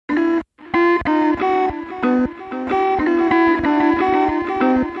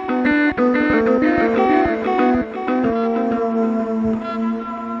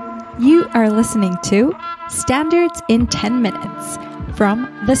listening to Standards in 10 Minutes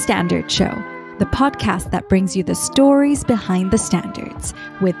from The Standard Show, the podcast that brings you the stories behind the standards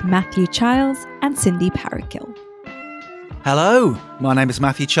with Matthew Childs and Cindy Parakill. Hello, my name is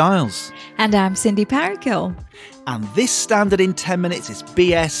Matthew Childs. And I'm Cindy Parakill. And this standard in 10 minutes is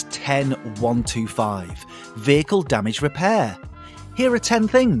BS 10125, Vehicle Damage Repair. Here are 10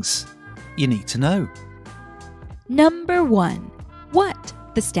 things you need to know. Number 1. What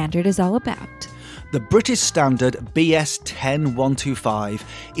the standard is all about. The British standard BS 10125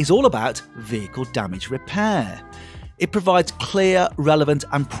 is all about vehicle damage repair. It provides clear, relevant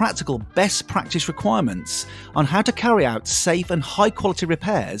and practical best practice requirements on how to carry out safe and high-quality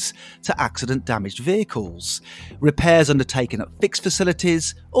repairs to accident-damaged vehicles, repairs undertaken at fixed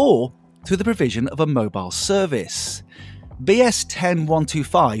facilities or through the provision of a mobile service. BS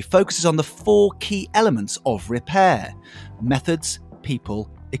 10125 focuses on the 4 key elements of repair: methods,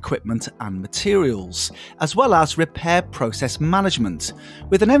 people, equipment and materials, as well as repair process management,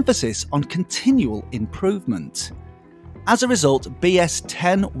 with an emphasis on continual improvement. As a result, BS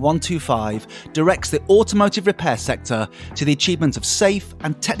 10125 directs the automotive repair sector to the achievement of safe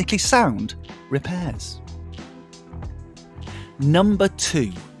and technically sound repairs. Number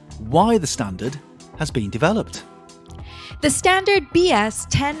 2. Why the standard has been developed. The standard BS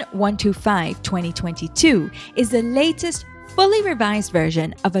 10125 2022 is the latest fully revised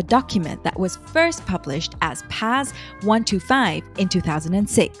version of a document that was first published as PAS 125 in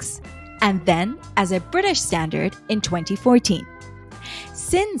 2006. And then as a British standard in 2014.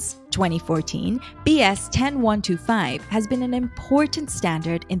 Since 2014, BS 10125 has been an important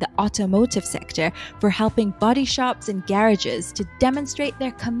standard in the automotive sector for helping body shops and garages to demonstrate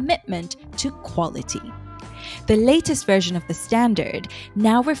their commitment to quality. The latest version of the standard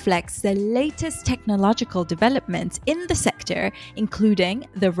now reflects the latest technological developments in the sector, including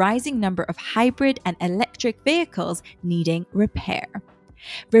the rising number of hybrid and electric vehicles needing repair.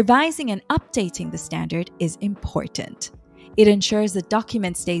 Revising and updating the standard is important. It ensures the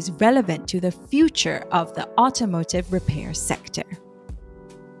document stays relevant to the future of the automotive repair sector.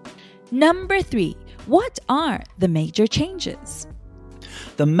 Number 3. What are the major changes?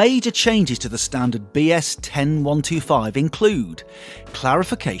 The major changes to the standard BS 10125 include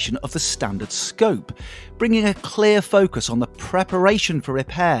clarification of the standard scope, bringing a clear focus on the preparation for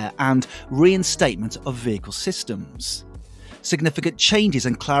repair and reinstatement of vehicle systems. Significant changes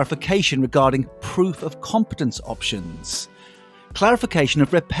and clarification regarding proof of competence options. Clarification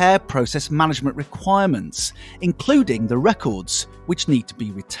of repair process management requirements, including the records which need to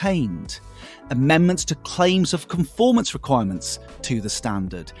be retained. Amendments to claims of conformance requirements to the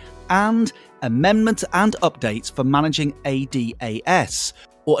standard. And amendments and updates for managing ADAS,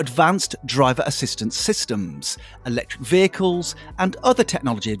 or Advanced Driver Assistance Systems, electric vehicles and other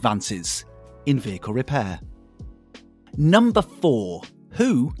technology advances in vehicle repair. Number 4.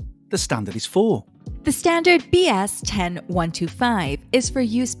 Who the standard is for. The standard BS 10125 is for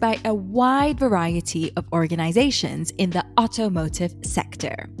use by a wide variety of organizations in the automotive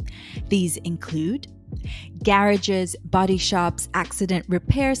sector. These include garages, body shops, accident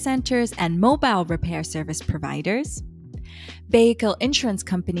repair centers, and mobile repair service providers, vehicle insurance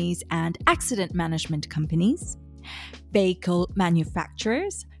companies and accident management companies, vehicle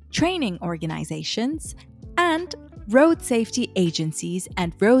manufacturers, training organizations, and road safety agencies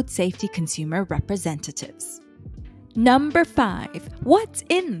and road safety consumer representatives. Number 5. What's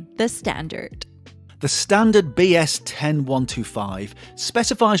in the standard? The standard BS 10125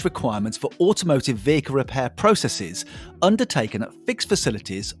 specifies requirements for automotive vehicle repair processes undertaken at fixed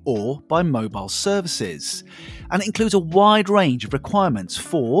facilities or by mobile services, and it includes a wide range of requirements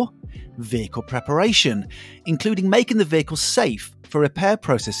for vehicle preparation, including making the vehicle safe for repair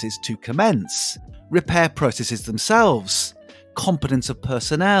processes to commence, repair processes themselves, competence of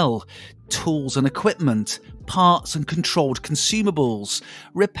personnel, tools and equipment, parts and controlled consumables,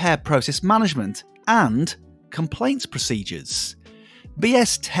 repair process management, and complaints procedures.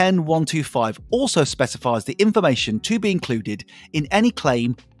 BS 10125 also specifies the information to be included in any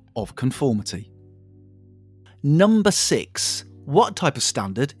claim of conformity. Number 6. What type of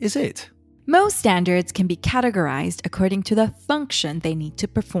standard is it? Most standards can be categorized according to the function they need to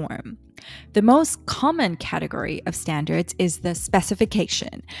perform. The most common category of standards is the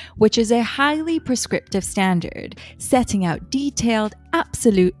specification, which is a highly prescriptive standard, setting out detailed,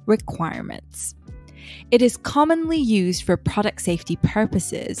 absolute requirements. It is commonly used for product safety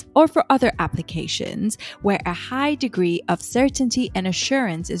purposes or for other applications where a high degree of certainty and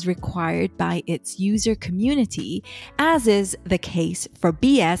assurance is required by its user community, as is the case for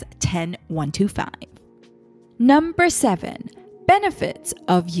BS 10125. Number 7. benefits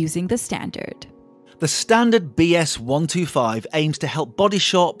of using the standard. The standard BS 125 aims to help body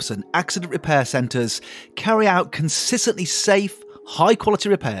shops and accident repair centres carry out consistently safe, high-quality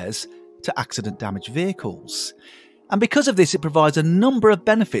repairs to accident-damaged vehicles. And because of this, it provides a number of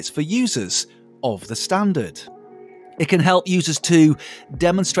benefits for users of the standard. It can help users to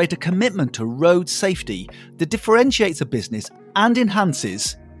demonstrate a commitment to road safety that differentiates a business and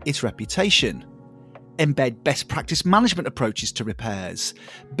enhances its reputation. Embed best practice management approaches to repairs,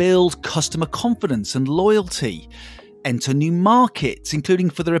 build customer confidence and loyalty, enter new markets, including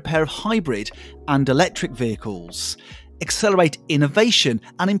for the repair of hybrid and electric vehicles, accelerate innovation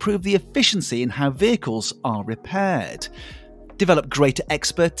and improve the efficiency in how vehicles are repaired, develop greater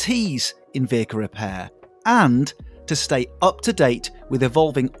expertise in vehicle repair, and to stay up to date with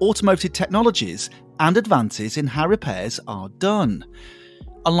evolving automotive technologies and advances in how repairs are done.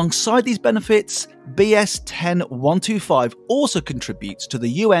 Alongside these benefits, BS 10125 also contributes to the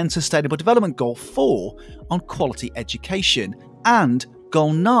UN Sustainable Development Goal 4 on quality education and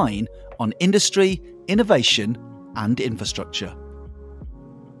Goal 9 on industry, innovation and infrastructure.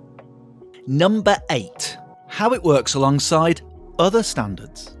 Number 8. How it works alongside other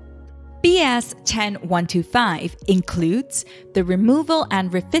standards. BS 10125 includes the removal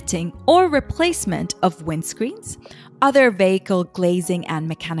and refitting or replacement of windscreens, other vehicle glazing and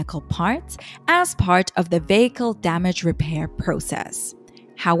mechanical parts as part of the vehicle damage repair process.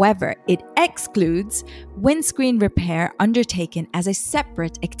 However, it excludes windscreen repair undertaken as a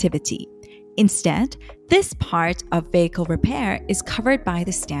separate activity. Instead, this part of vehicle repair is covered by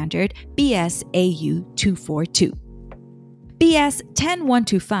the standard BS AU 242. BS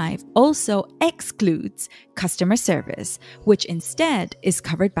 10125 also excludes customer service, which instead is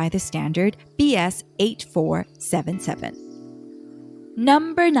covered by the standard BS 8477.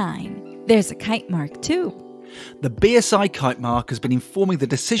 Number 9. There's a kite mark too. The BSI kite mark has been informing the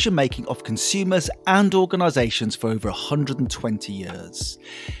decision-making of consumers and organisations for over 120 years.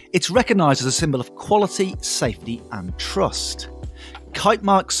 It's recognised as a symbol of quality, safety and trust. Kite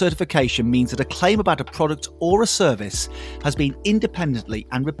mark certification means that a claim about a product or a service has been independently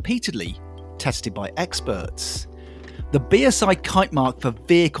and repeatedly tested by experts. The BSI kite mark for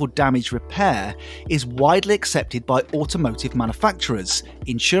vehicle damage repair is widely accepted by automotive manufacturers,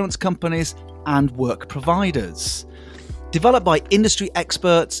 insurance companies and work providers. Developed by industry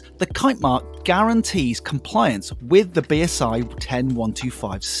experts, the kite mark guarantees compliance with the BSI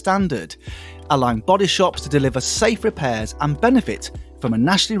 10125 standard, allowing body shops to deliver safe repairs and benefit from a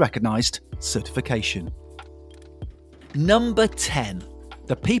nationally recognised certification. Number 10.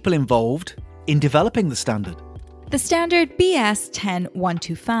 The people involved in developing the standard. The standard BS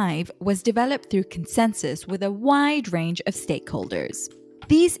 10125 was developed through consensus with a wide range of stakeholders.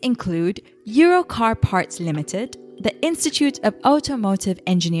 These include Eurocar Parts Limited, the Institute of Automotive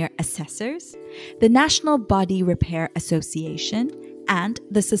Engineer Assessors, the National Body Repair Association, and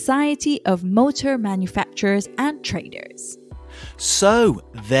the Society of Motor Manufacturers and Traders. So,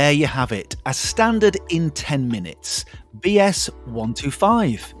 there you have it, a standard in 10 minutes, BS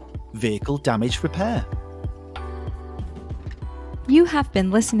 125, Vehicle Damage Repair. You have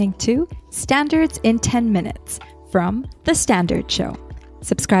been listening to Standards in 10 Minutes from The Standard Show.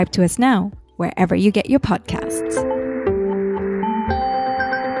 Subscribe to us now, wherever you get your podcasts.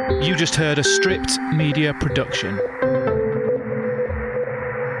 You just heard a Stripped Media production.